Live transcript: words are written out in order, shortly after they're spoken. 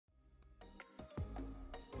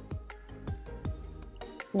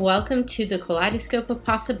Welcome to the Kaleidoscope of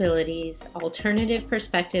Possibilities, Alternative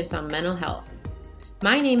Perspectives on Mental Health.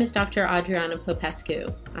 My name is Dr. Adriana Popescu.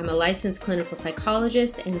 I'm a licensed clinical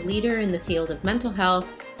psychologist and leader in the field of mental health,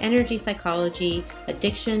 energy psychology,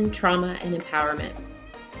 addiction, trauma, and empowerment.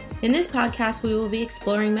 In this podcast, we will be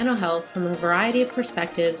exploring mental health from a variety of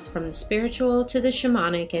perspectives, from the spiritual to the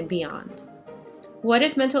shamanic and beyond. What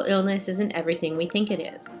if mental illness isn't everything we think it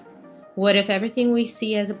is? What if everything we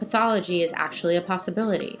see as a pathology is actually a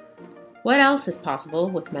possibility? What else is possible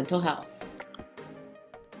with mental health?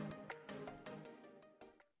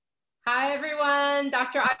 Hi, everyone.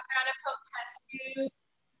 Dr. Adriana Popescu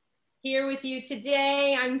here with you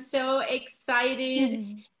today. I'm so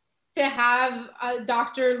excited to have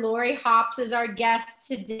Dr. Lori Hops as our guest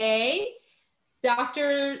today.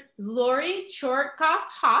 Dr. Lori Chortkov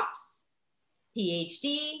Hops,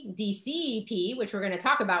 PhD, DCEP, which we're going to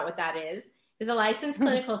talk about what that is a licensed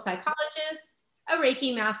clinical psychologist, a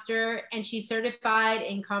Reiki master, and she's certified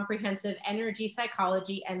in comprehensive energy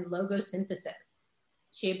psychology and logosynthesis.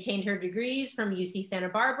 She obtained her degrees from UC Santa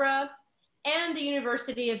Barbara and the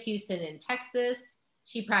University of Houston in Texas.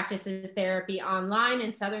 She practices therapy online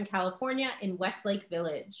in Southern California in Westlake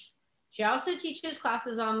Village. She also teaches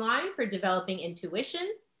classes online for developing intuition.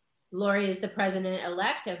 Lori is the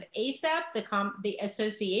president-elect of ACEP, the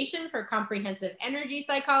Association for Comprehensive Energy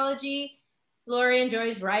Psychology. Lori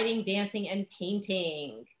enjoys writing, dancing, and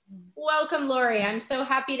painting. Welcome, Lori. I'm so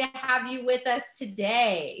happy to have you with us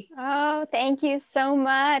today. Oh, thank you so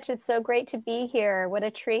much. It's so great to be here. What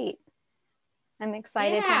a treat. I'm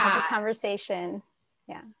excited to have a conversation.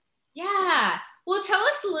 Yeah. Well, tell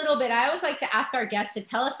us a little bit. I always like to ask our guests to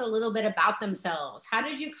tell us a little bit about themselves. How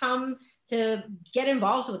did you come to get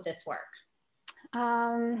involved with this work?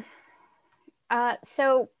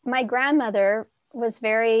 So my grandmother was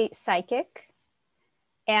very psychic,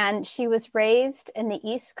 and she was raised in the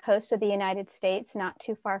East Coast of the United States, not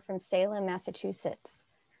too far from Salem, Massachusetts.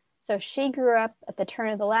 So she grew up at the turn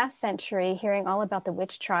of the last century hearing all about the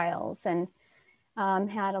witch trials, and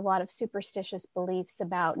had a lot of superstitious beliefs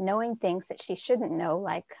about knowing things that she shouldn't know,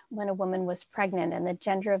 like when a woman was pregnant and the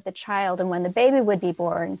gender of the child and when the baby would be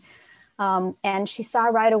born. And she saw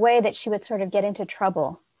right away that she would sort of get into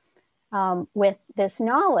trouble with this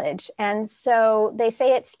knowledge. And so they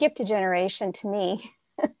say it skipped a generation to me.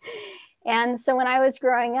 And so when I was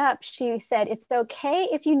growing up, she said, it's okay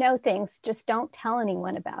if you know things, just don't tell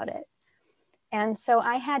anyone about it. And so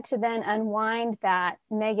I had to then unwind that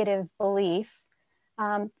negative belief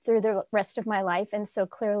through the rest of my life. And so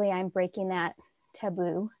clearly I'm breaking that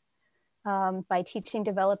taboo by teaching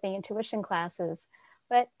developing intuition classes.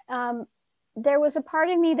 But there was a part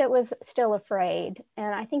of me that was still afraid.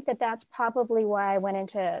 And I think that that's probably why I went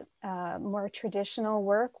into more traditional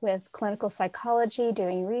work with clinical psychology,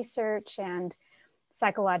 doing research and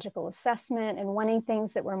psychological assessment and wanting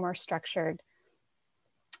things that were more structured.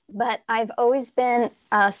 But I've always been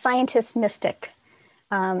a scientist mystic.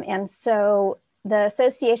 And so the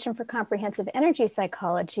Association for Comprehensive Energy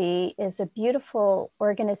Psychology is a beautiful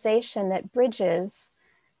organization that bridges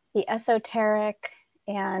the esoteric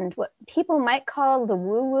and what people might call the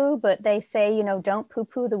woo-woo, but they say, don't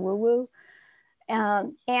poo-poo the woo-woo,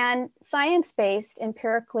 and science-based,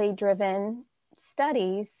 empirically driven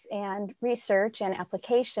studies and research and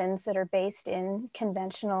applications that are based in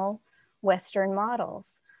conventional Western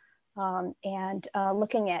models, and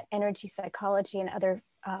looking at energy psychology and other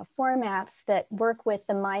formats that work with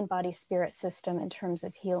the mind-body-spirit system in terms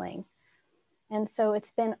of healing. And so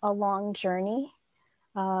it's been a long journey.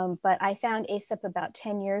 But I found ACEP about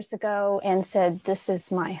 10 years ago and said, this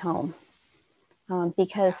is my home,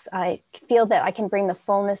 because I feel that I can bring the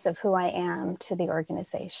fullness of who I am to the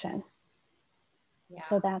organization. Yeah,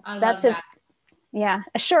 so that's a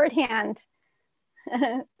shorthand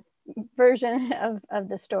version of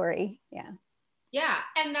the story. Yeah.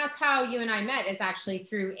 And that's how you and I met, is actually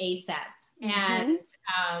through ACEP.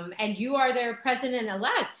 And you are their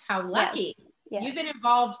president-elect. How lucky. Yes. You've been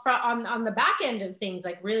involved on the back end of things,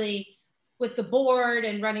 like really with the board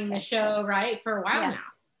and running the show, right? For a while now.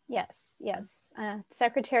 Yes.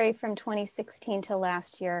 Secretary from 2016 to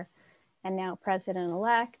last year, and now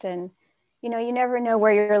president-elect. And, you never know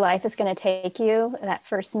where your life is going to take you. That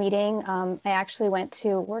first meeting, I actually went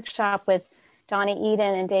to a workshop with Donnie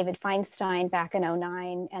Eden and David Feinstein back in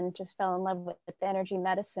 2009 and just fell in love with energy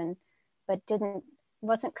medicine, but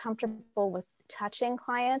wasn't comfortable with touching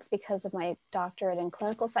clients because of my doctorate in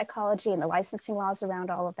clinical psychology and the licensing laws around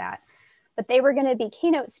all of that. But they were going to be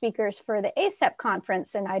keynote speakers for the ACEP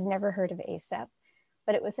conference, and I'd never heard of ACEP,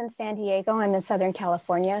 but it was in San Diego. I'm in Southern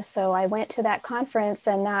California. So I went to that conference,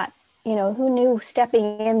 and that you know, who knew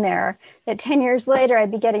stepping in there that 10 years later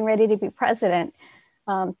I'd be getting ready to be president.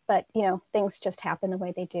 But, you know, things just happen the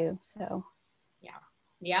way they do. So. Yeah.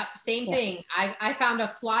 Yep. Same thing. I found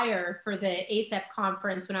a flyer for the ACEP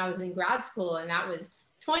conference when I was in grad school, and that was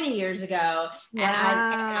 20 years ago. And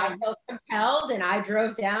I felt compelled, and I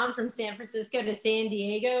drove down from San Francisco to San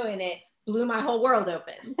Diego, and it blew my whole world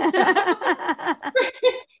open. So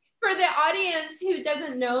for the audience who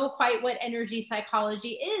doesn't know quite what energy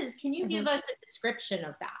psychology is, can you give us a description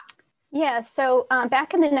of that? Yeah. So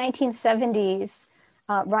back in the 1970s,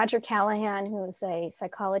 Roger Callahan, who was a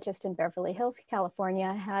psychologist in Beverly Hills,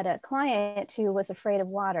 California, had a client who was afraid of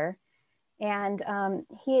water. And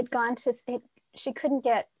he had gone to, she couldn't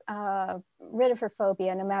get rid of her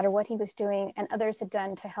phobia no matter what he was doing and others had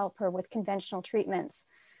done to help her with conventional treatments.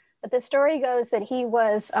 But the story goes that he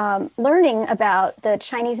was learning about the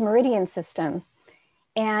Chinese meridian system.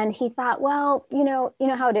 And he thought, well, you know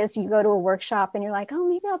how it is. You go to a workshop and you're like, oh,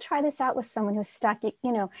 maybe I'll try this out with someone who's stuck,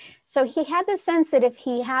 you know. So he had the sense that if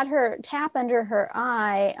he had her tap under her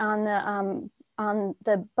eye on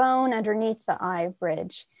the bone underneath the eye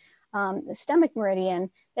bridge, the stomach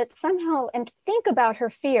meridian, that somehow, and think about her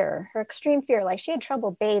fear, her extreme fear, like she had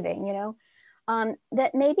trouble bathing, you know,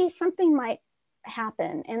 that maybe something might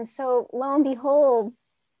happen. And so lo and behold,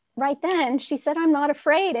 right then she said, I'm not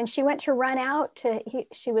afraid. And she went to run out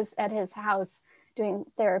she was at his house doing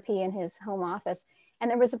therapy in his home office. And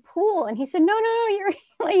there was a pool. And he said, no, you're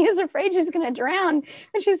like, he's afraid she's going to drown.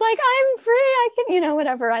 And she's like, I'm free. I can, you know,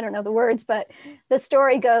 whatever. I don't know the words, but the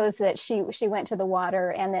story goes that she went to the water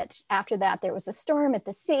and that after that there was a storm at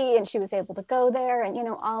the sea and she was able to go there and, you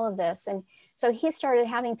know, all of this. And so he started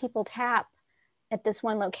having people tap at this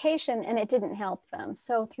one location and it didn't help them.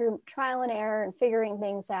 So through trial and error and figuring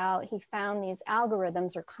things out, he found these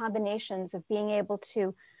algorithms or combinations of being able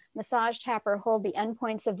to massage, tap, or hold the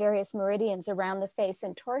endpoints of various meridians around the face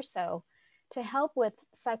and torso to help with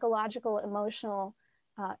psychological, emotional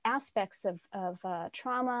aspects of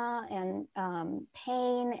trauma and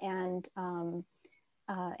pain and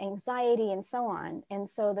anxiety and so on. And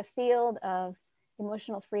so the field of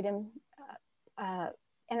emotional freedom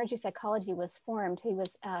energy psychology was formed. He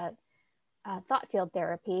was thought field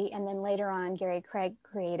therapy. And then later on, Gary Craig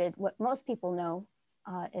created what most people know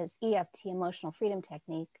as EFT, emotional freedom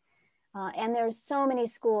technique. And there's so many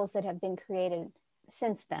schools that have been created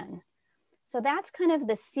since then. So that's kind of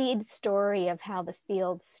the seed story of how the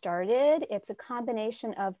field started. It's a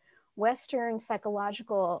combination of Western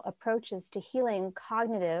psychological approaches to healing,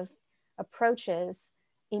 cognitive approaches,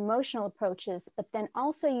 emotional approaches, but then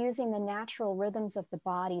also using the natural rhythms of the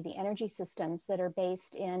body, the energy systems that are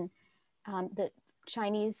based in the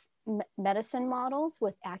Chinese medicine models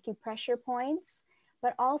with acupressure points,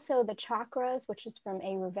 but also the chakras, which is from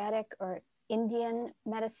Ayurvedic or Indian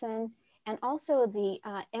medicine, and also the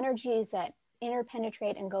energies that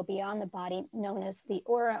interpenetrate and go beyond the body, known as the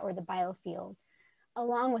aura or the biofield,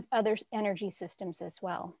 along with other energy systems as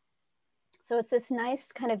well. So it's this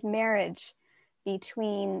nice kind of marriage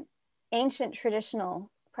between ancient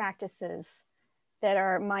traditional practices that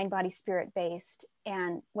are mind, body, spirit based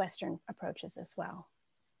and Western approaches as well.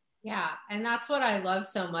 Yeah. And that's what I love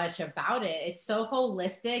so much about it. It's so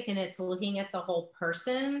holistic and it's looking at the whole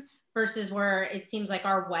person versus where it seems like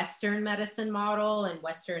our Western medicine model and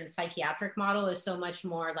Western psychiatric model is so much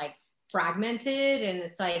more like fragmented. And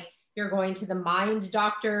it's like, you're going to the mind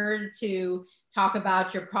doctor to talk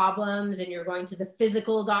about your problems and you're going to the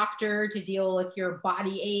physical doctor to deal with your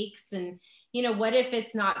body aches. And, you know, what if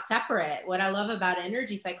it's not separate? What I love about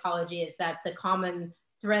energy psychology is that the common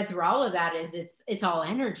thread through all of that is it's all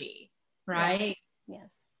energy, right?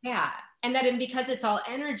 Yes. Yeah. And that because it's all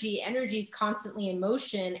energy is constantly in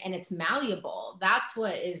motion and it's malleable. That's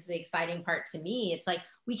what is the exciting part to me. It's like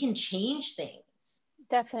we can change things.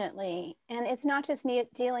 Definitely. And it's not just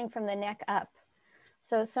dealing from the neck up.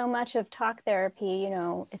 So much of talk therapy, you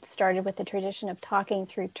know, it started with the tradition of talking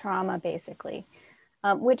through trauma, basically,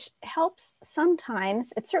 which helps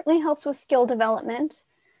sometimes. It certainly helps with skill development.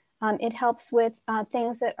 It helps with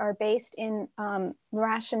things that are based in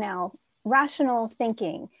rational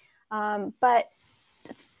thinking. But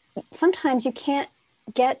sometimes you can't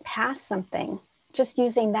get past something just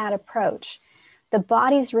using that approach. The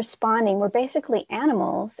body's responding. We're basically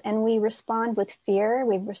animals and we respond with fear.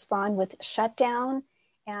 We respond with shutdown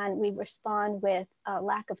and we respond with a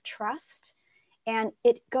lack of trust. And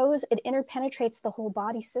it interpenetrates the whole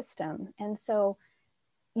body system. And so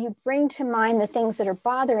you bring to mind the things that are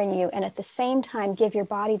bothering you and at the same time give your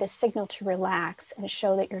body the signal to relax and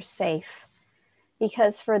show that you're safe.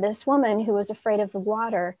 Because for this woman who was afraid of the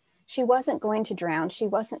water, she wasn't going to drown. She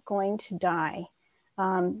wasn't going to die.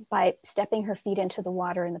 by stepping her feet into the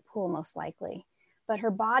water in the pool, most likely. But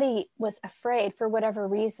her body was afraid for whatever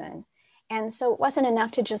reason. And so it wasn't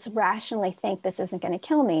enough to just rationally think this isn't going to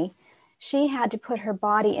kill me. She had to put her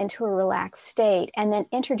body into a relaxed state and then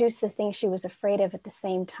introduce the things she was afraid of at the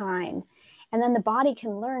same time. And then the body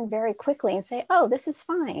can learn very quickly and say, oh, this is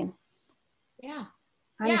fine. Yeah.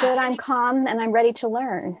 I'm good, I'm calm, and I'm ready to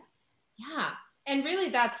learn. Yeah. And really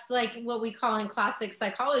that's like what we call in classic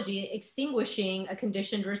psychology, extinguishing a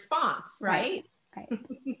conditioned response, right? Right.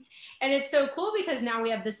 And it's so cool because now we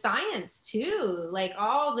have the science too, like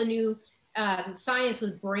all the new science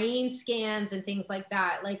with brain scans and things like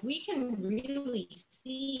that. Like we can really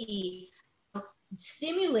see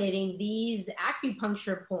stimulating these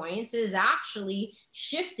acupuncture points is actually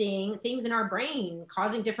shifting things in our brain,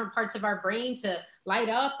 causing different parts of our brain to light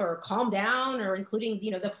up or calm down, or including,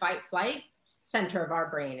 the fight flight center of our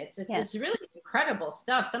brain. It's really incredible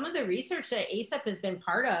stuff. Some of the research that ASAP has been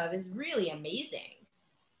part of is really amazing.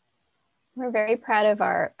 We're very proud of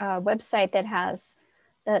our website that has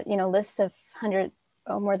the lists of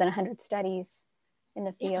more than 100 studies in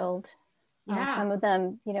the field. Yeah. Some of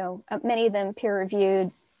them, many of them peer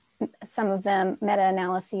reviewed, some of them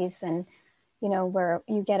meta-analyses, and where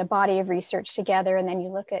you get a body of research together and then you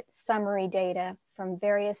look at summary data from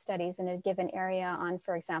various studies in a given area on,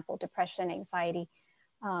 for example, depression, anxiety,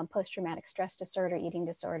 post-traumatic stress disorder, eating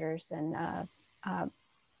disorders, and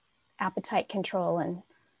appetite control. And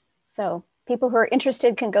so people who are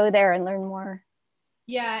interested can go there and learn more.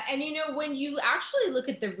 Yeah. And when you actually look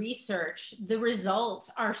at the research, the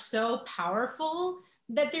results are so powerful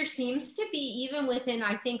that there seems to be, even within,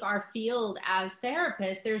 I think, our field as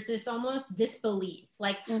therapists, there's this almost disbelief.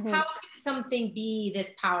 Like, how could something be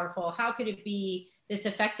this powerful? How could it be this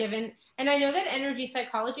effective? And I know that energy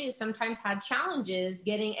psychology has sometimes had challenges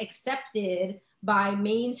getting accepted by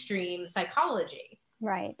mainstream psychology.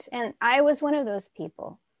 Right. And I was one of those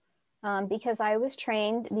people. Because I was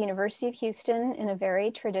trained at the University of Houston in a very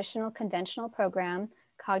traditional, conventional program,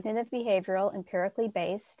 cognitive behavioral, empirically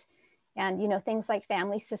based. And, things like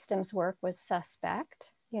family systems work was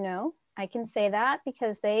suspect. I can say that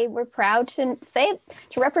because they were proud to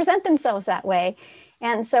represent themselves that way.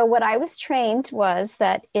 And so what I was trained was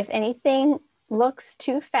that if anything looks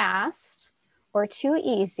too fast or too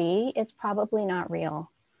easy, it's probably not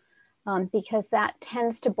real. Because that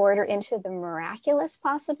tends to border into the miraculous,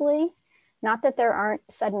 possibly. Not that there aren't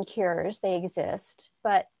sudden cures, they exist.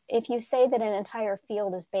 But if you say that an entire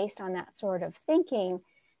field is based on that sort of thinking,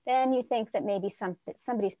 then you think that maybe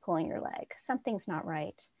somebody's pulling your leg. Something's not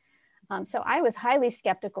right. So I was highly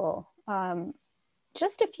skeptical.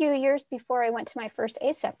 Just a few years before I went to my first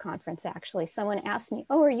ASAP conference, actually, someone asked me,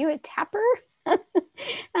 "Oh, are you a tapper?"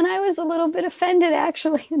 And I was a little bit offended,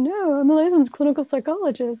 actually. No, I'm a licensed clinical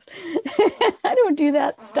psychologist. I don't do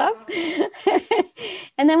that stuff.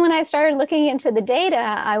 And then when I started looking into the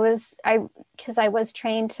data, because I was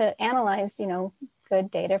trained to analyze,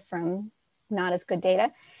 good data from not as good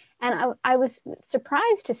data. And I was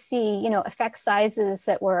surprised to see, effect sizes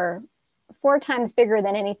that were 4 times bigger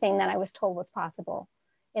than anything that I was told was possible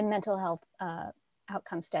in mental health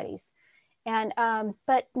outcome studies. And,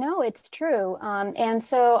 but no, it's true. And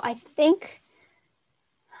so I think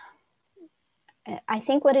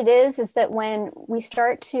what it is that when we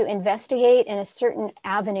start to investigate in a certain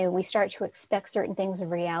avenue, we start to expect certain things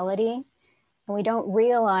of reality, and we don't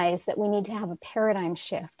realize that we need to have a paradigm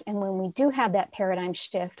shift. And when we do have that paradigm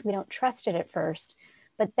shift, we don't trust it at first.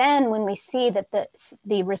 But then when we see that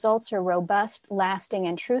the results are robust, lasting,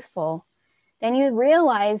 and truthful, then you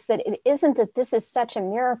realize that it isn't that this is such a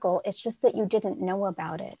miracle. It's just that you didn't know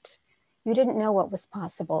about it. You didn't know what was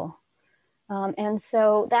possible. And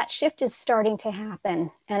so that shift is starting to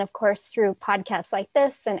happen. And of course, through podcasts like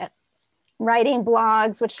this and writing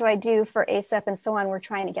blogs, which I do for ASAP and so on, we're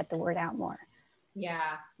trying to get the word out more.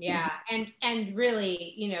 Yeah. And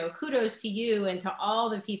really, kudos to you and to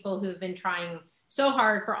all the people who've been trying so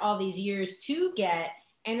hard for all these years to get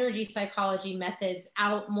energy psychology methods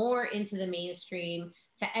out more into the mainstream,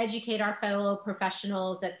 to educate our fellow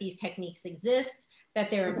professionals that these techniques exist,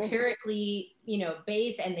 that they're empirically,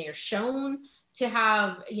 based, and they're shown to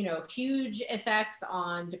have, huge effects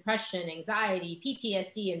on depression, anxiety,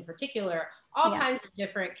 PTSD in particular, all kinds of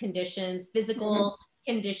different conditions, physical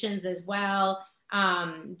conditions as well.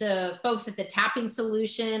 The folks at the Tapping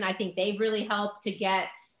Solution, I think they've really helped to get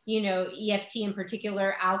EFT in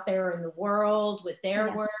particular out there in the world with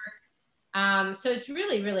their work. So it's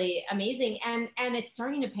really, really amazing. And it's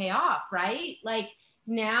starting to pay off, right? Like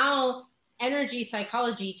now energy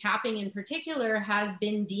psychology, tapping in particular, has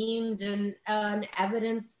been deemed an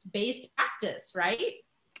evidence-based practice, right?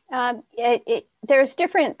 There's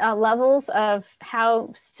different levels of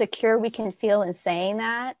how secure we can feel in saying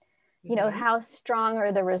that, you know, how strong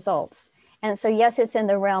are the results. And so, yes, it's in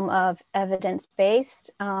the realm of evidence-based,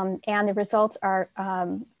 and the results are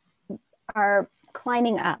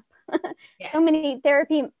climbing up. So many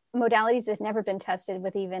therapy modalities have never been tested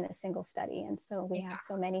with even a single study. And so we have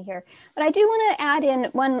so many here. But I do want to add in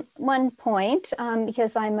one point,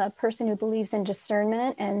 because I'm a person who believes in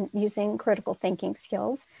discernment and using critical thinking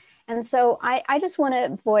skills. And so I just want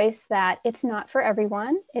to voice that it's not for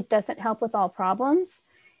everyone. It doesn't help with all problems.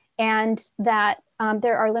 And that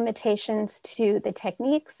there are limitations to the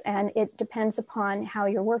techniques, and it depends upon how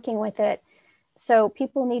you're working with it. So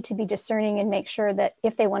people need to be discerning and make sure that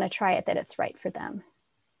if they want to try it, that it's right for them.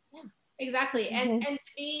 Yeah, exactly. And to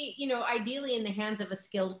be, you know, ideally in the hands of a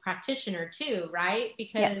skilled practitioner too, right?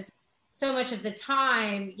 Because so much of the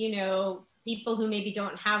time, you know, people who maybe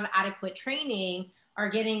don't have adequate training are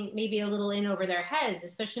getting maybe a little in over their heads,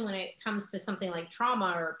 especially when it comes to something like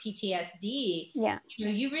trauma or PTSD. Yeah. You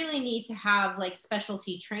know, you really need to have like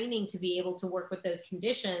specialty training to be able to work with those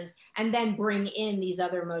conditions and then bring in these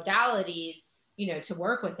other modalities, you know, to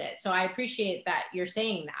work with it. So I appreciate that you're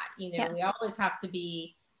saying that, you know, we always have to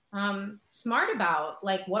be smart about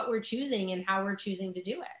like what we're choosing and how we're choosing to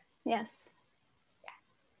do it. Yes. Yeah.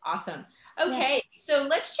 Awesome. Okay. So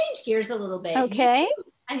let's change gears a little bit. Okay.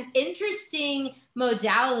 An interesting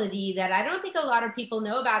modality that I don't think a lot of people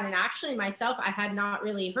know about. And actually myself, I had not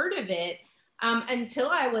really heard of it until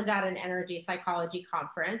I was at an energy psychology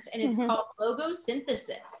conference, and it's called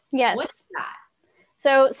logosynthesis. Yes. What's that?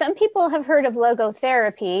 So some people have heard of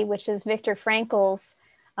logotherapy, which is Viktor Frankl's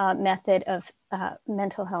method of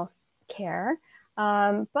mental health care.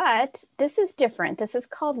 But this is different. This is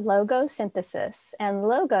called logosynthesis. And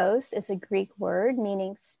logos is a Greek word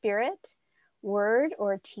meaning spirit, word,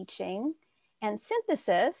 or teaching. And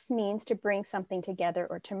synthesis means to bring something together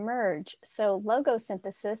or to merge. So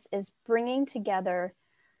logosynthesis is bringing together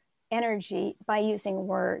energy by using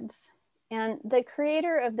words. And the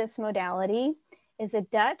creator of this modality is a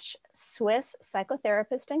Dutch-Swiss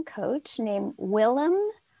psychotherapist and coach named Willem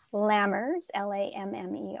Lammers,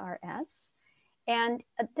 Lammers. And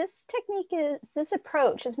this this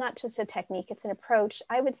approach is not just a technique, it's an approach.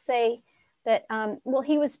 I would say that,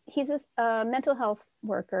 he's a mental health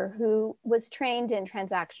worker who was trained in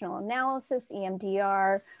transactional analysis,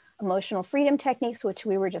 EMDR, emotional freedom techniques, which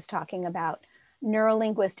we were just talking about,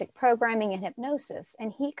 neurolinguistic programming, and hypnosis.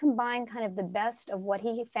 And he combined kind of the best of what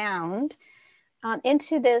he found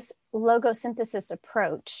into this logosynthesis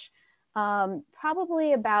approach,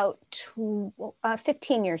 probably about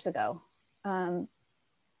 15 years ago.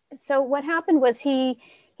 So what happened was he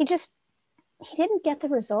didn't get the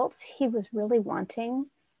results he was really wanting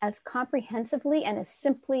as comprehensively and as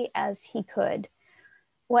simply as he could.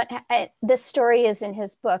 This story is in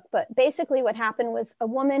his book, but basically what happened was a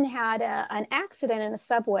woman had an accident in a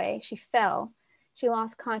subway. She fell, she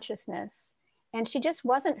lost consciousness, and she just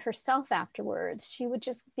wasn't herself afterwards. She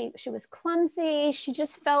was clumsy. She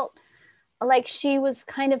just felt like she was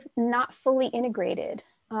kind of not fully integrated.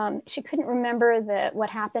 She couldn't remember what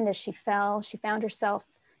happened as she fell. She found herself,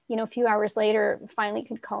 a few hours later, finally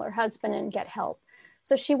could call her husband and get help.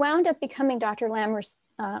 So she wound up becoming Dr. Lammers'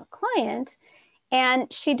 client,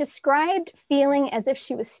 and she described feeling as if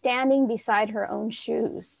she was standing beside her own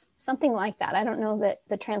shoes, something like that. I don't know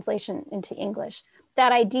the translation into English.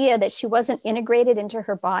 That idea that she wasn't integrated into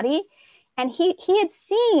her body. And he had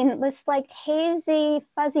seen this like hazy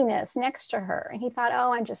fuzziness next to her. And he thought,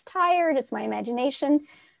 oh, I'm just tired. It's my imagination.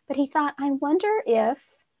 But he thought, I wonder if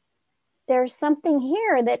there's something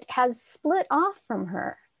here that has split off from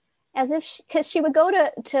her. As if, because she would go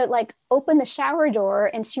to like open the shower door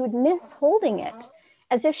and she would miss holding it,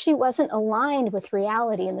 as if she wasn't aligned with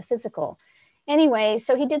reality and the physical. Anyway,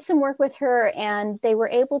 so he did some work with her and they were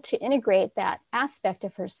able to integrate that aspect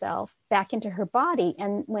of herself back into her body.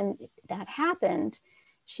 And when that happened,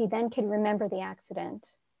 she then could remember the accident,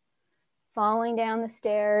 falling down the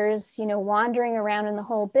stairs, wandering around in the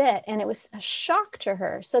whole bit. And it was a shock to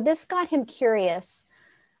her. So this got him curious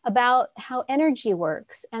about how energy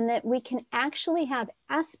works, and that we can actually have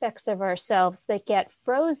aspects of ourselves that get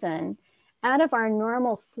frozen out of our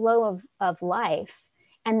normal flow of life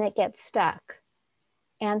and that get stuck.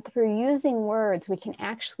 And through using words, we can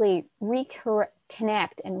actually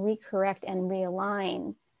reconnect and recorrect and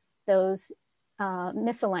realign those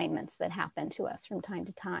misalignments that happen to us from time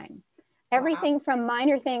to time. Everything from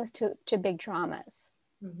minor things to big traumas.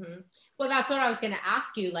 Mm-hmm. Well, that's what I was going to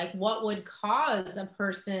ask you. Like, what would cause a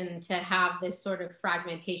person to have this sort of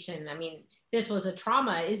fragmentation? I mean, this was a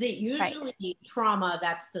trauma. Is it usually Right. trauma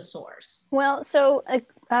that's the source? Well, so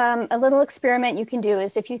a little experiment you can do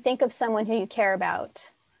is if you think of someone who you care about,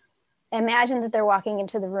 imagine that they're walking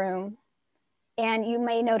into the room and you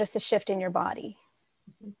may notice a shift in your body.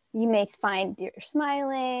 You may find you're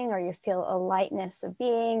smiling or you feel a lightness of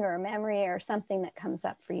being or a memory or something that comes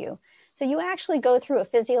up for you. So you actually go through a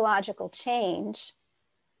physiological change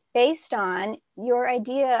based on your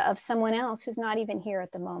idea of someone else who's not even here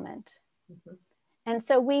at the moment. Mm-hmm. And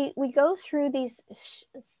so we go through these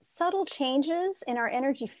subtle changes in our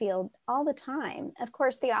energy field all the time. Of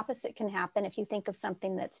course, the opposite can happen if you think of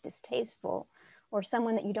something that's distasteful or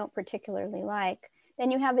someone that you don't particularly like.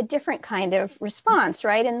 Then you have a different kind of response,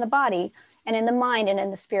 right, in the body and in the mind and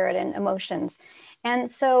in the spirit and emotions. And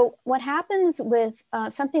so what happens with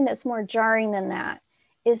something that's more jarring than that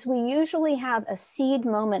is we usually have a seed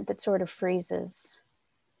moment that sort of freezes.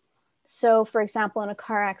 So, for example, in a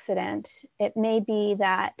car accident, it may be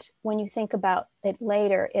that when you think about it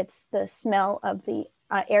later, it's the smell of the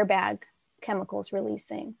airbag chemicals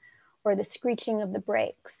releasing, or the screeching of the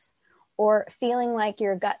brakes, or feeling like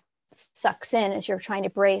your gut sucks in as you're trying to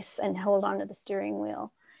brace and hold onto the steering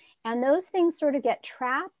wheel. And those things sort of get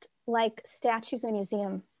trapped like statues in a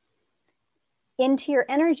museum into your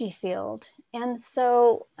energy field. And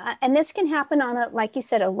so, and this can happen on a, like you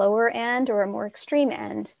said, a lower end or a more extreme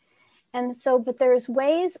end. And so, but there's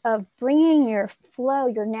ways of bringing your flow,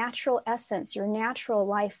 your natural essence, your natural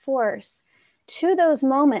life force to those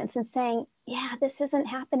moments and saying, yeah, this isn't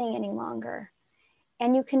happening any longer.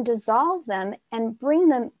 And you can dissolve them and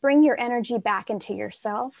bring your energy back into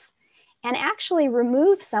yourself and actually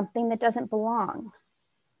remove something that doesn't belong.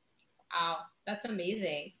 Wow, that's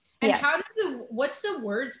amazing. And yes. What's the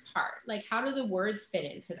words part? Like, how do the words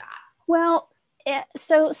fit into that? Well,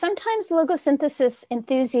 so sometimes logosynthesis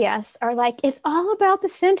enthusiasts are like, it's all about the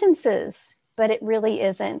sentences, but it really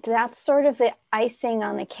isn't. That's sort of the icing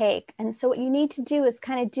on the cake. And so what you need to do is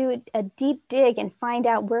kind of do a deep dig and find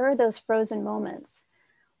out where are those frozen moments?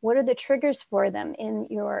 What are the triggers for them in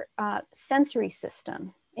your sensory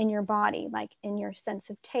system, in your body, like in your sense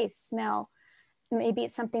of taste, smell? Maybe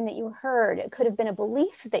it's something that you heard. It could have been a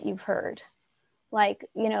belief that you've heard, like,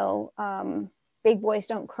 big boys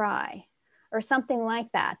don't cry, or something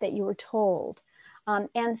like that you were told.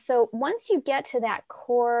 And so once you get to that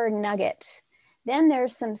core nugget, then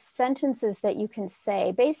there's some sentences that you can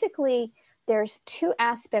say. Basically, there's two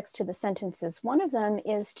aspects to the sentences. One of them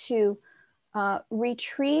is to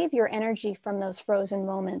retrieve your energy from those frozen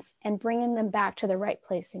moments and bringing them back to the right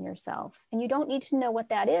place in yourself. And you don't need to know what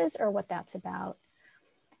that is or what that's about.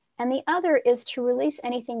 And the other is to release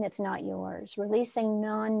anything that's not yours, releasing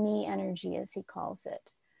non-me energy, as he calls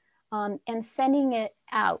it. And sending it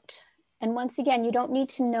out. And once again, you don't need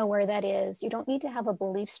to know where that is. You don't need to have a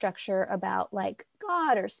belief structure about like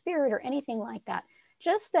God or spirit or anything like that.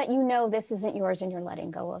 Just that you know this isn't yours and you're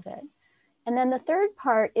letting go of it. And then the third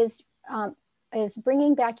part is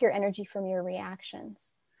bringing back your energy from your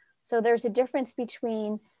reactions. So there's a difference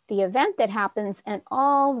between the event that happens and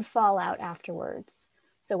all the fallout afterwards.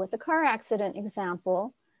 So with the car accident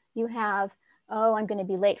example, you have, oh, I'm going to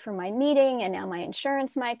be late for my meeting and now my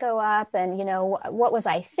insurance might go up. And, what was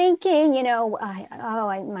I thinking?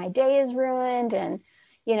 My day is ruined. And,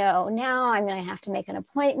 now I'm going to have to make an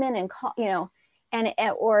appointment and call,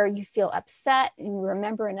 or you feel upset and you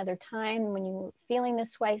remember another time when you were feeling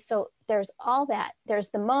this way. So there's all that. There's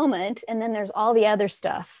the moment, and then there's all the other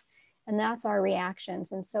stuff. And that's our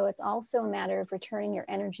reactions. And so it's also a matter of returning your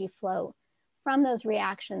energy flow from those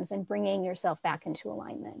reactions and bringing yourself back into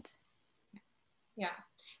alignment. Yeah,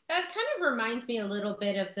 that kind of reminds me a little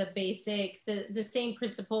bit of the same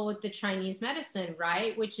principle with the Chinese medicine,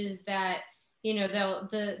 right? Which is that,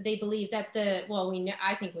 they believe that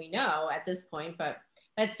I think we know at this point, but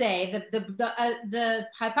let's say the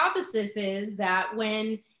hypothesis is that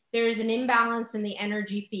when there's an imbalance in the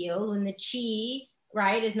energy field, when the chi,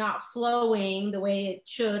 right, is not flowing the way it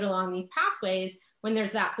should along these pathways, when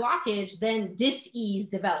there's that blockage, then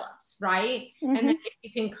dis-ease develops, right? Mm-hmm. And then if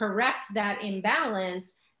you can correct that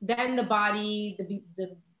imbalance, then the body,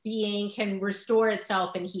 the being can restore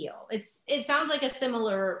itself and heal. It sounds like a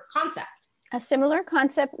similar concept. A similar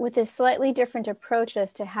concept with a slightly different approach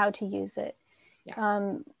as to how to use it.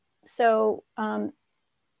 Yeah.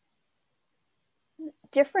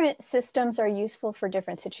 Different systems are useful for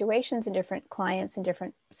different situations and different clients and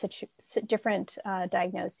different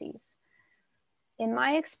diagnoses. In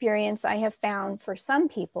my experience, I have found for some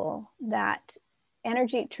people that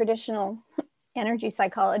traditional energy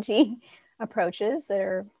psychology approaches that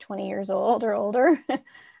are 20 years old or older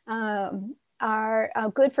are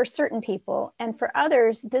good for certain people. And for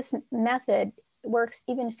others, this method works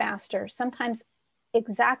even faster, sometimes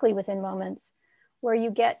exactly within moments, where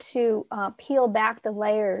you get to peel back the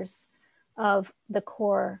layers of the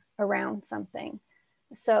core around something.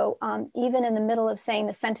 So even in the middle of saying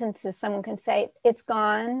the sentences, someone can say, it's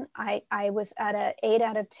gone. I was at an 8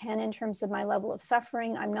 out of 10 in terms of my level of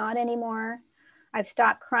suffering. I'm not anymore. I've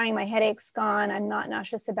stopped crying. My headache's gone. I'm not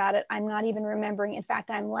nauseous about it. I'm not even remembering. In fact,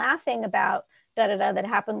 I'm laughing about da-da-da that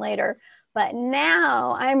happened later. But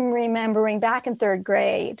now I'm remembering back in 3rd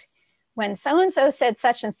grade when so-and-so said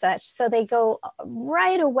such and such. So they go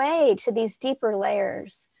right away to these deeper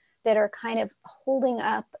layers that are kind of holding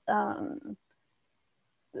up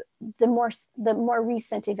the more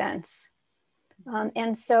recent events.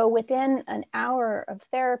 And so within an hour of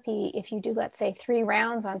therapy, if you do, let's say, 3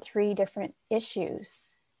 rounds on 3 different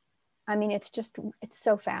issues, I mean, it's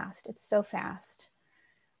so fast. It's so fast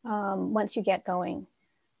once you get going.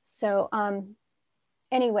 So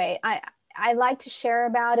anyway, I like to share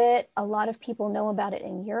about it. A lot of people know about it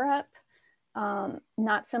in Europe,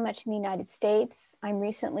 not so much in the United States. I'm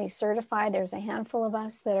recently certified. There's a handful of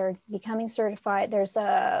us that are becoming certified. There's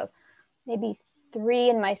maybe 3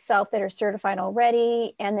 and myself that are certified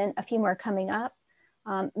already, and then a few more coming up,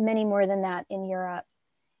 many more than that in Europe.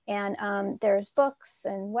 And there's books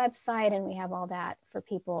and website, and we have all that for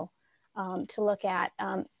people to look at.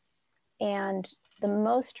 And the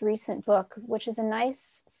most recent book, which is a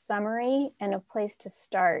nice summary and a place to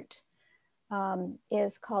start,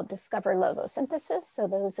 is called Discover Logosynthesis. So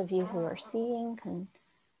those of you who are seeing can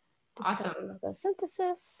discover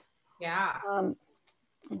logosynthesis. Yeah.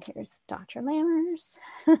 And here's Dr. Lammers.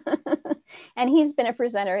 And he's been a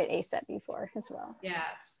presenter at ACEP before as well. Yeah.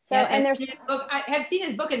 So, yes, and I have seen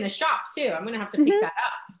his book in the shop too. I'm going to have to pick that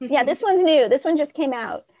up. Yeah, this one's new. This one just came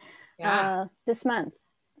out this month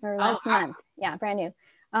or last month. Yeah, brand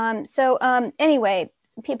new. So anyway,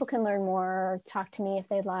 people can learn more, talk to me if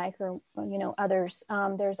they'd like, or others.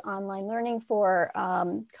 There's online learning for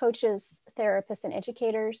coaches, therapists, and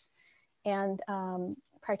educators, and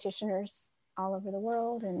practitioners all over the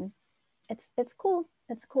world, and it's cool.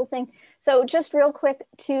 It's a cool thing. So just real quick,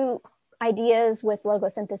 2 ideas with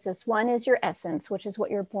logosynthesis. One is your essence, which is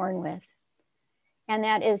what you're born with, and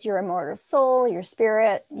that is your immortal soul, your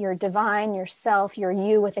spirit, your divine, your self, your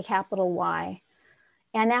you with a capital Y.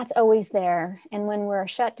 And that's always there. And when we're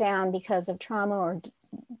shut down because of trauma or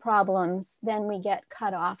problems, then we get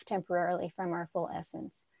cut off temporarily from our full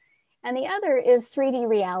essence. And the other is 3D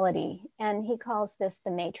reality. And he calls this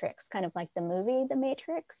the Matrix, kind of like the movie, The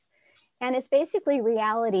Matrix. And it's basically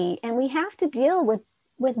reality. And we have to deal with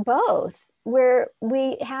both, where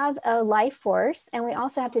we have a life force and we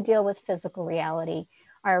also have to deal with physical reality,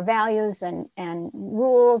 our values and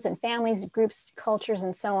rules and families, groups, cultures,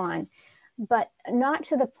 and so on. But not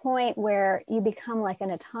to the point where you become like an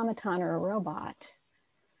automaton or a robot.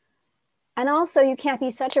 And also, you can't be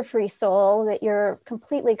such a free soul that you're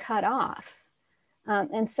completely cut off.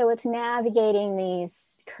 And so it's navigating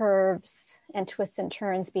these curves and twists and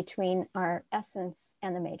turns between our essence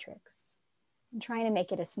and the matrix, and trying to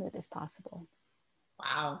make it as smooth as possible.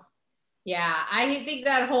 Wow. Yeah, I think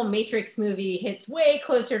that whole Matrix movie hits way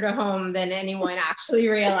closer to home than anyone actually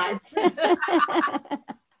realized.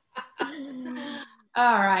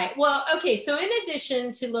 All right. Well, okay. So in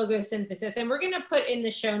addition to logosynthesis, and we're going to put in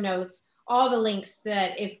the show notes all the links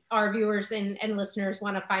that if our viewers and listeners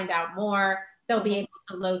want to find out more, they'll be able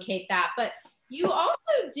to locate that. But you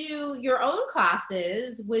also do your own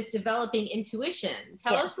classes with developing intuition.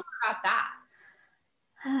 Tell us more about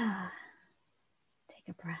that. Take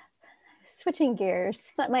a breath. Switching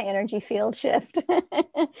gears, let my energy field shift.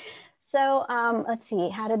 So let's see,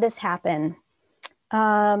 how did this happen?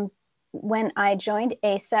 When I joined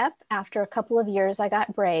ACEP, after a couple of years, I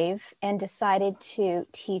got brave and decided to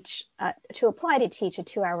apply to teach a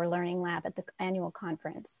 2-hour learning lab at the annual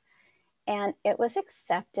conference. And it was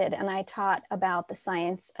accepted, and I taught about the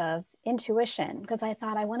science of intuition because I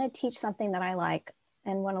thought I want to teach something that I like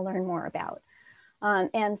and want to learn more about.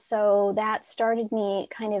 And so that started me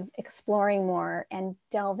kind of exploring more and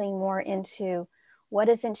delving more into what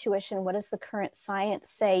is intuition, what does the current science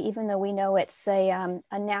say, even though we know it's a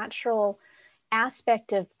natural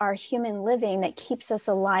aspect of our human living that keeps us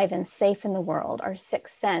alive and safe in the world, our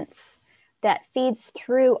sixth sense that feeds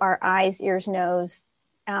through our eyes, ears, nose,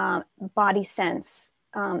 body sense,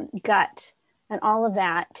 gut, and all of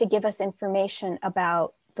that to give us information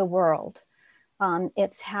about the world.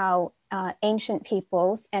 It's how ancient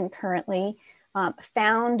peoples and currently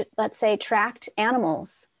found, let's say, tracked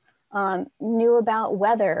animals knew about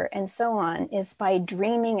weather and so on, is by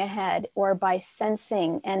dreaming ahead or by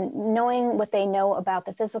sensing and knowing what they know about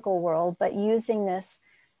the physical world, but using this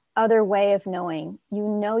other way of knowing. You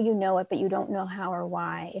know it, but you don't know how or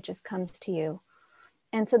why. It just comes to you.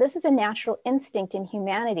 And so this is a natural instinct in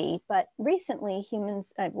humanity, but recently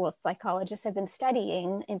humans, psychologists have been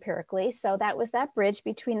studying empirically. So that was that bridge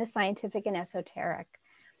between the scientific and esoteric.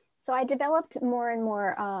 So I developed more and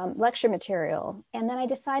more lecture material. And then I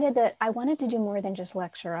decided that I wanted to do more than just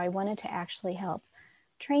lecture. I wanted to actually help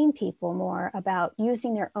train people more about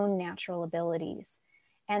using their own natural abilities.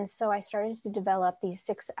 And so I started to develop these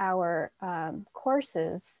 6-hour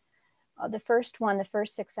courses. The first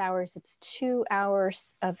 6 hours, it's 2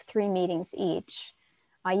 hours of 3 meetings each.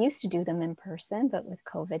 I used to do them in person, but with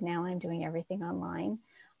COVID now I'm doing everything online.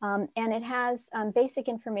 And it has basic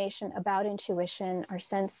information about intuition, our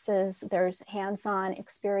senses. There's hands-on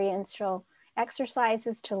experiential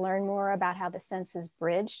exercises to learn more about how the senses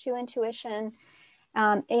bridge to intuition.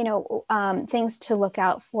 Things to look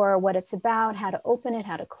out for, what it's about, how to open it,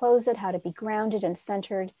 how to close it, how to be grounded and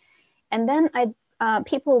centered. And then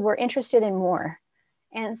people were interested in more.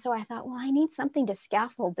 And so I thought, well, I need something to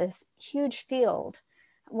scaffold this huge field.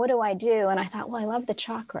 What do I do? And I thought, well, I love the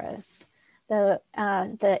chakras,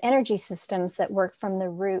 the energy systems that work from the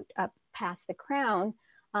root up past the crown,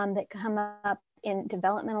 that come up in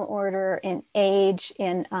developmental order, in age,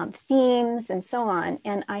 in themes, and so on.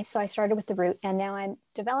 And so I started with the root, and now I'm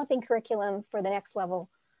developing curriculum for the next level.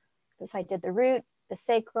 So I did the root, the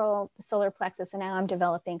sacral, the solar plexus, and now I'm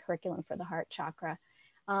developing curriculum for the heart chakra.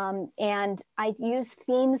 And I use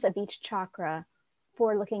themes of each chakra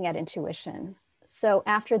for looking at intuition. So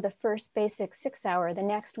after the first basic 6 hour, the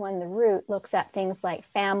next one, the root, looks at things like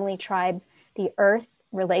family, tribe, the earth,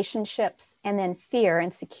 relationships, and then fear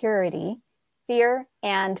and security. Fear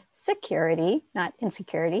and security, not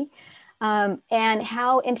insecurity, and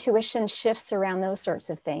how intuition shifts around those sorts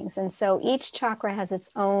of things. And so each chakra has its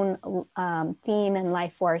own theme and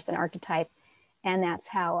life force and archetype. And that's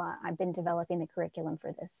how I've been developing the curriculum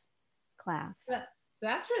for this class.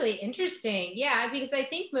 That's really interesting. Yeah, because I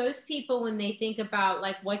think most people, when they think about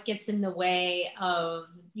like what gets in the way of,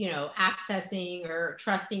 accessing or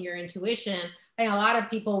trusting your intuition, I think a lot of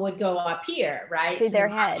people would go up here, right? To their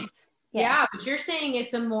heads. Yes. Yeah, but you're saying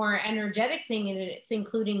it's a more energetic thing, and it's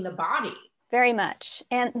including the body. Very much.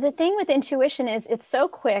 And the thing with intuition is it's so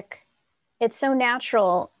quick, it's so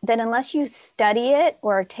natural that unless you study it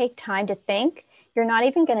or take time to think, you're not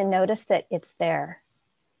even going to notice that it's there.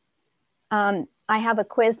 I have a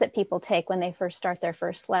quiz that people take when they first start their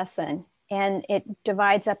first lesson, and it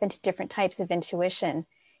divides up into different types of intuition.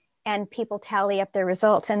 And people tally up their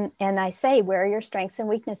results. And I say, where are your strengths and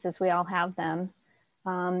weaknesses? We all have them.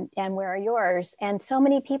 And where are yours? And so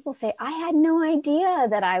many people say, I had no idea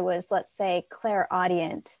that I was, let's say,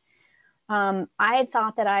 clairaudient. I had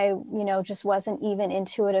thought that I, just wasn't even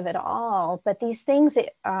intuitive at all. But these things,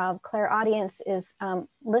 clairaudience is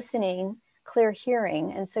listening, clear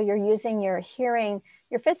hearing. And so you're using your hearing,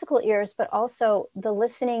 your physical ears, but also the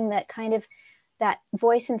listening, that kind of that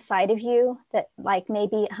voice inside of you that like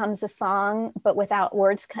maybe hums a song, but without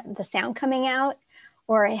words, the sound coming out,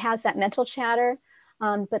 or it has that mental chatter.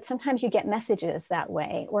 But sometimes you get messages that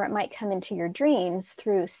way, or it might come into your dreams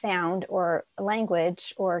through sound or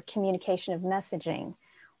language or communication of messaging.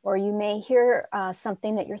 Or you may hear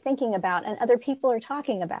something that you're thinking about and other people are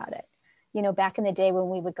talking about it. Back in the day when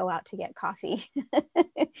we would go out to get coffee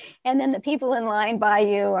and then the people in line by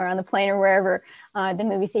you or on the plane or wherever, the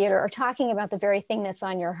movie theater, are talking about the very thing that's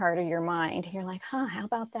on your heart or your mind. You're like, how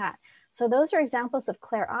about that? So those are examples of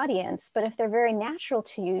clairaudience, but if they're very natural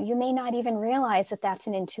to you, you may not even realize that that's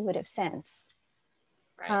an intuitive sense.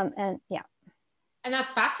 Right. And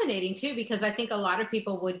that's fascinating too, because I think a lot of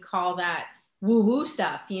people would call that woo-woo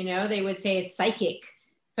stuff, they would say it's psychic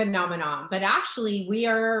phenomenon, but actually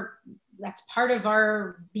that's part of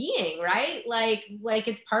our being, right? Like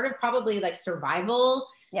it's part of probably like survival.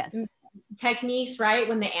 Yes. Techniques, right?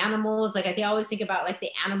 When the animals, like I always think about like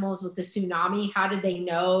the animals with the tsunami, how did they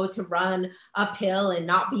know to run uphill and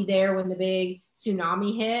not be there when the big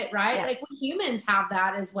tsunami hit, right? Yeah. Like we humans have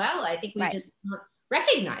that as well. I think we just don't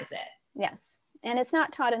recognize it. Yes. And it's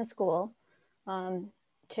not taught in school.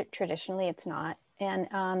 Traditionally, it's not.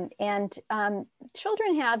 And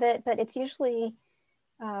children have it, but it's usually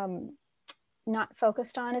not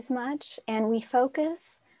focused on as much. And we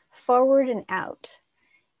focus forward and out.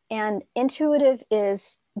 And intuitive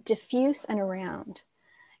is diffuse and around.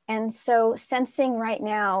 And so sensing right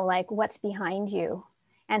now, like what's behind you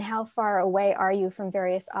and how far away are you from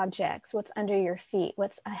various objects, what's under your feet,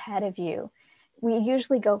 what's ahead of you. We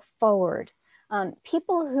usually go forward.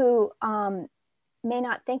 People who may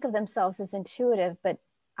not think of themselves as intuitive, but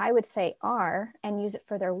I would say are, and use it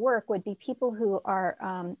for their work, would be people who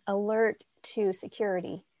are alert to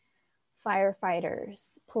security,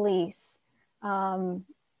 firefighters, police,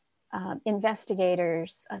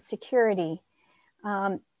 investigators, security.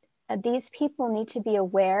 These people need to be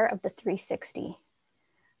aware of the 360,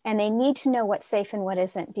 and they need to know what's safe and what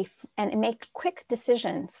isn't, and make quick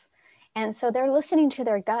decisions. And so they're listening to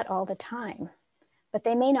their gut all the time, but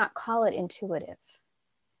they may not call it intuitive,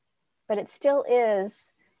 but it still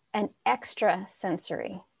is an extra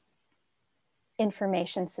sensory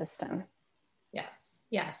information system. Yes,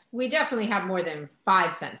 yes. We definitely have more than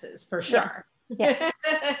 5 senses for sure. Yeah.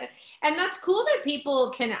 And that's cool that people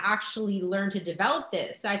can actually learn to develop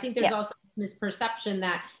this. I think there's also this misperception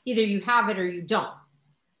that either you have it or you don't.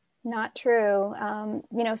 Not true.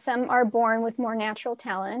 Some are born with more natural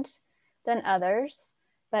talent than others,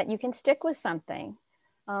 but you can stick with something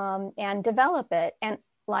and develop it. And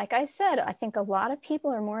like I said, I think a lot of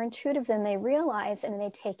people are more intuitive than they realize, and they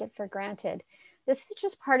take it for granted. This is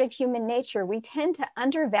just part of human nature. We tend to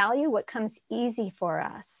undervalue what comes easy for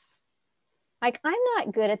us. Like, I'm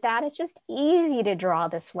not good at that. It's just easy to draw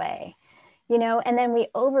this way, and then we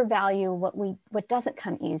overvalue what doesn't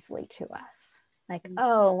come easily to us. Like,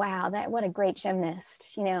 oh, wow, what a great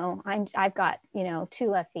gymnast. I've got, 2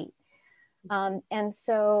 left feet. And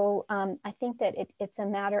so I think that it's a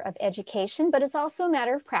matter of education, but it's also a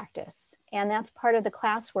matter of practice. And that's part of the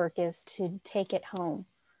classwork, is to take it home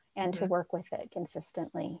and to work with it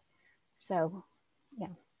consistently. So, yeah.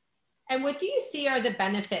 And what do you see are the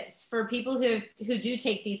benefits for people who do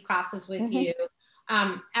take these classes with you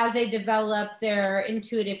as they develop their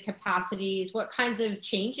intuitive capacities? What kinds of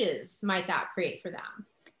changes might that create for them?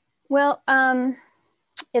 Well,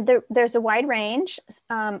 there's a wide range.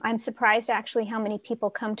 I'm surprised actually how many people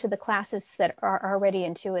come to the classes that are already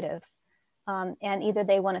intuitive. And either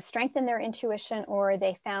they want to strengthen their intuition, or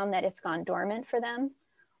they found that it's gone dormant for them,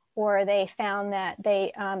 or they found that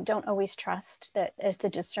they don't always trust that it's a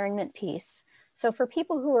discernment piece. So for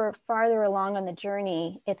people who are farther along on the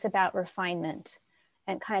journey, it's about refinement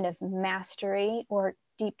and kind of mastery or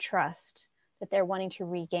deep trust that they're wanting to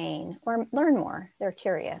regain or learn more. They're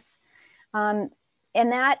curious. And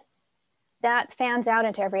that fans out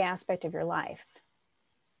into every aspect of your life.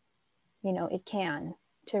 It can,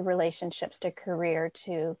 to relationships, to career,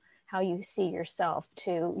 to how you see yourself,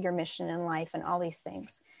 to your mission in life, and all these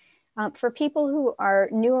things. For people who are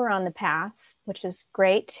newer on the path, which is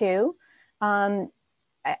great too, I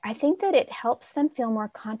think that it helps them feel more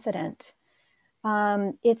confident.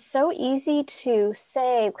 It's so easy to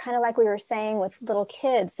say, kind of like we were saying with little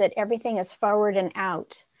kids, that everything is forward and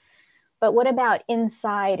out. But what about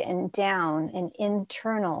inside and down and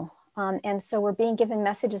internal? And so we're being given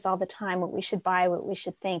messages all the time, what we should buy, what we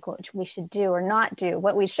should think, what we should do or not do,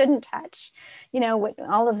 what we shouldn't touch,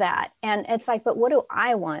 all of that. And it's like, but what do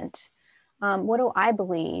I want? What do I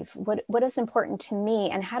believe? What is important to me?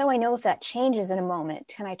 And how do I know if that changes in a moment?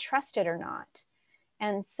 Can I trust it or not?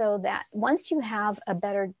 And so that once you have a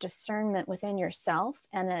better discernment within yourself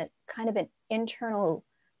and a kind of an internal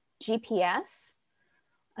GPS,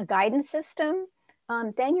 a guidance system,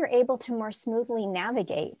 then you're able to more smoothly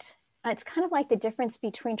navigate. It's kind of like the difference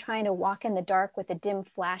between trying to walk in the dark with a dim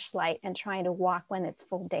flashlight and trying to walk when it's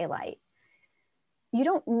full daylight. You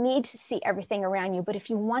don't need to see everything around you, but if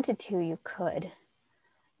you wanted to, you could.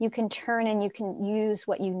 You can turn and you can use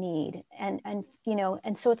what you need. And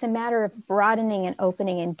so it's a matter of broadening and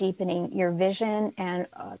opening and deepening your vision and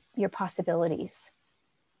your possibilities.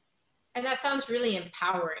 And that sounds really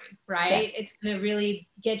empowering, right? Yes. It's going to really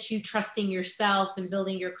get you trusting yourself and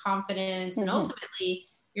building your confidence and ultimately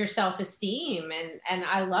your self-esteem. And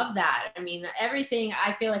I love that. I mean, everything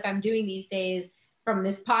I feel like I'm doing these days, from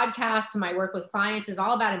this podcast to my work with clients, is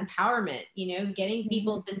all about empowerment, getting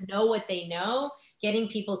people to know what they know, getting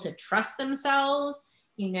people to trust themselves,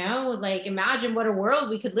 like imagine what a world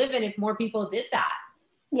we could live in if more people did that.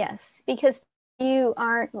 Yes, because you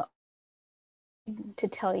aren't to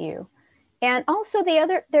tell you. And also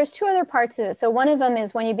there's 2 other parts of it. So one of them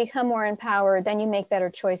is when you become more empowered, then you make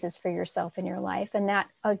better choices for yourself in your life. And that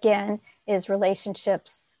again is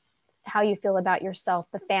relationships, how you feel about yourself,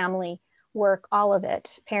 the family, work, all of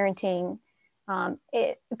it, parenting,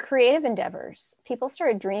 creative endeavors. People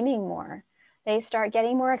start dreaming more. They start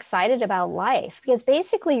getting more excited about life, because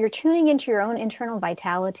basically you're tuning into your own internal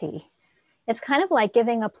vitality. It's kind of like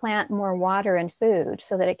giving a plant more water and food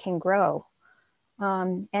so that it can grow.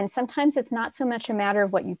 And sometimes it's not so much a matter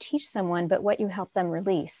of what you teach someone, but what you help them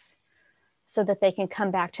release so that they can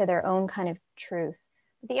come back to their own kind of truth.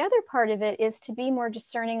 the other part of it is to be more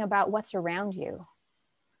discerning about what's around you,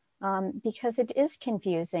 because it is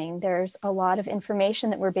confusing. There's a lot of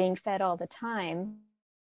information that we're being fed all the time.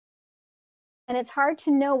 And it's hard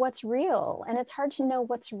to know what's real, and it's hard to know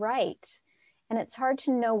what's right. And it's hard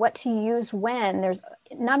to know what to use when. There's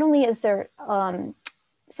not only is there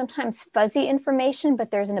sometimes fuzzy information, but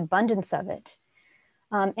there's an abundance of it.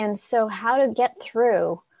 And so how to get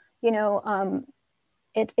through,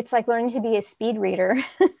 it's like learning to be a speed reader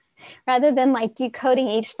rather than like decoding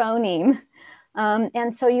each phoneme.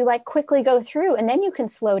 And so you like quickly go through, and then you can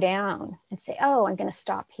slow down and say, oh, I'm going to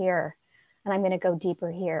stop here and I'm going to go deeper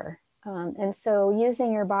here. And so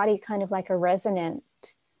using your body kind of like a resonant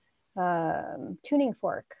tuning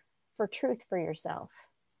fork for truth for yourself.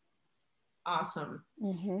 Awesome.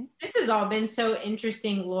 Mm-hmm. This has all been so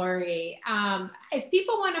interesting, Lori. If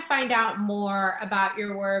people want to find out more about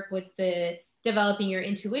your work with the developing your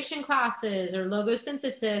intuition classes or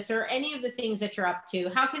logosynthesis or any of the things that you're up to,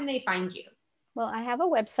 how can they find you? Well, I have a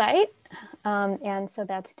website. And so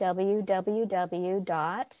that's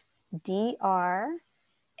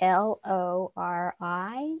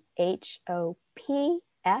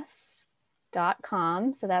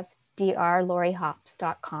www.drlorihops.com. So that's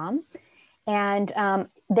drlorihops.com. And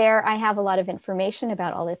there I have a lot of information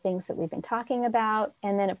about all the things that we've been talking about.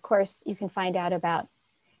 And then, of course, you can find out about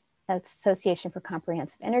Association for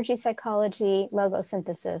Comprehensive Energy Psychology,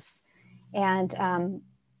 logosynthesis, and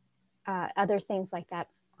other things like that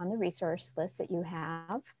on the resource list that you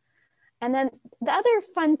have. And then the other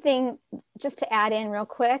fun thing, just to add in real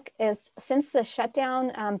quick, is since the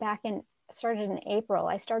shutdown started in April,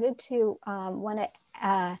 I started to want to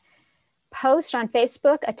post on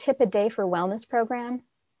Facebook a tip a day for wellness program.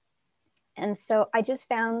 And so I just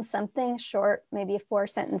found something short, maybe 4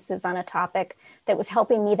 sentences on a topic that was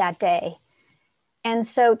helping me that day. And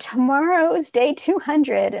so tomorrow is day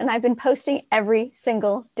 200, and I've been posting every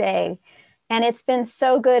single day. And it's been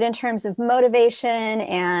so good in terms of motivation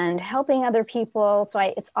and helping other people. So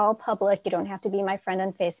it's all public. You don't have to be my friend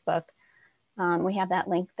on Facebook. We have that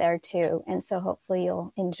link there too. And so hopefully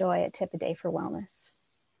you'll enjoy a tip a day for wellness.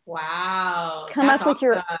 Wow.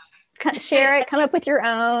 Share it, come up with your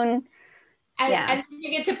own. And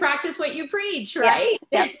you get to practice what you preach, right?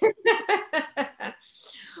 Yes. Yep.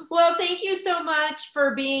 Well, thank you so much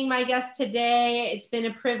for being my guest today. It's been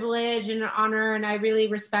a privilege and an honor, and I really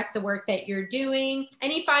respect the work that you're doing.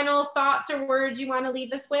 Any final thoughts or words you want to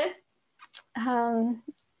leave us with? I'm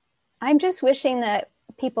just wishing that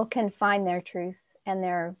people can find their truth and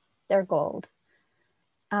their gold,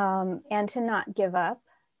 and to not give up,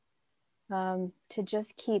 to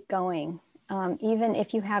just keep going. Even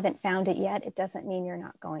if you haven't found it yet, it doesn't mean you're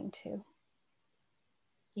not going to.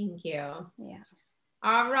 Thank you. Yeah.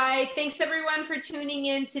 All right. Thanks everyone for tuning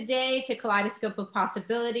in today to Kaleidoscope of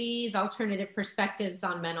Possibilities, Alternative Perspectives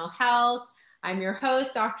on Mental Health. I'm your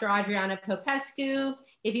host, Dr. Adriana Popescu.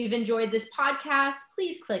 If you've enjoyed this podcast,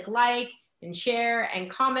 please click like and share and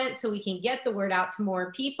comment so we can get the word out to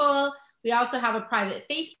more people. We also have a private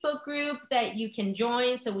Facebook group that you can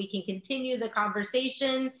join so we can continue the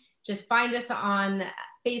conversation. Just find us on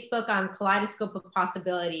Facebook on Kaleidoscope of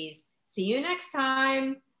Possibilities. See you next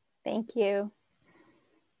time. Thank you.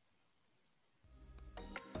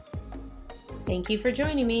 Thank you for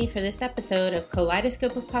joining me for this episode of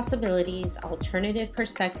Kaleidoscope of Possibilities, Alternative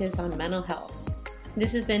Perspectives on Mental Health.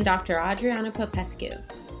 This has been Dr. Adriana Popescu.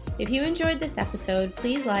 If you enjoyed this episode,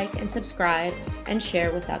 please like and subscribe and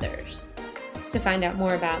share with others. To find out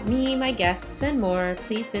more about me, my guests, and more,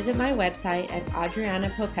 please visit my website at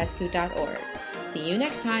adrianapopescu.org. See you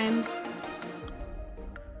next time.